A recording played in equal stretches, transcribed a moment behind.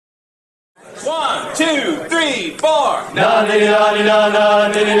1, 2, 3, 4.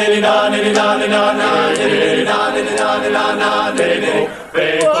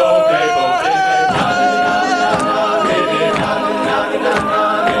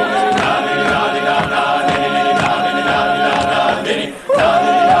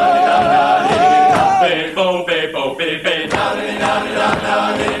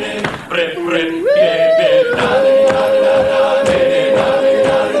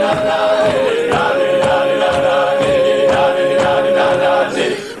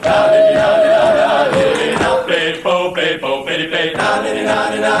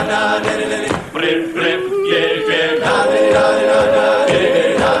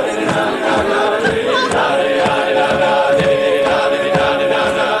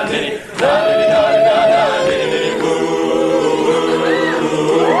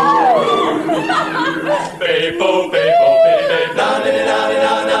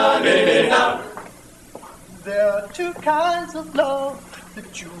 There are two kinds of love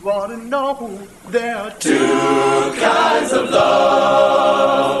that you ought to know. There are two kinds of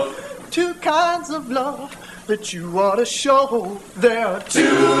love. Two kinds of love that you ought to show. There are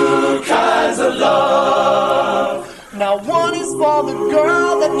two kinds of love. Now one is for the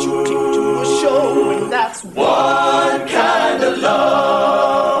girl that you take to a show, and that's one kind of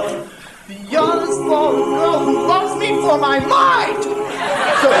love. The other's for the girl who loves me for my mind.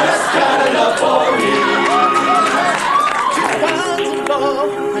 So that's kind of love for me. Two kinds of love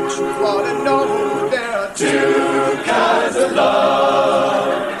that you ought to know. There are two kinds of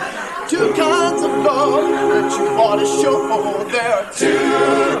love. Two kinds of love that you ought to show. There are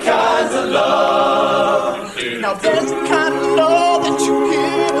two kinds of love. Now there's a kind of love that you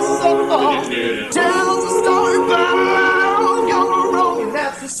give a song. Tells a story about your own.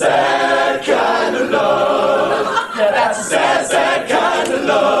 That's a sad kind of love. Yeah, that's a sad, sad kind of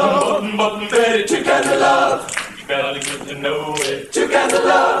love. Two kinds of love. You gotta get to know it. Two kinds of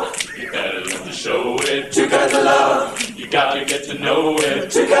love. You gotta learn to show it. Two kinds of love. You gotta get to know it.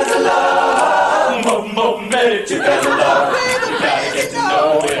 Two kinds of love. Two kinds of love. You gotta get to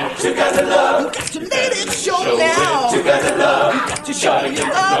know it. Two kinds of love. You got to let it show now. Two kinds of love. You got to show it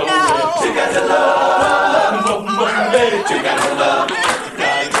now. Two kinds of love. Two kinds of love. You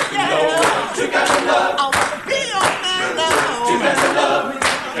gotta get to know it. Two kinds of love. I wanna be your man now. Two kinds of love.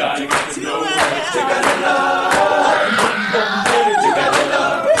 You gotta get to know it. Two kinds of love. Two kinds of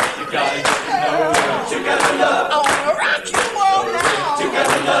love. You gotta get to know it. Two kinds of love. I wanna rock you all now. Two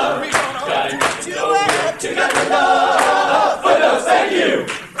kinds of love. We gonna gotta get to know it. Two kinds of love.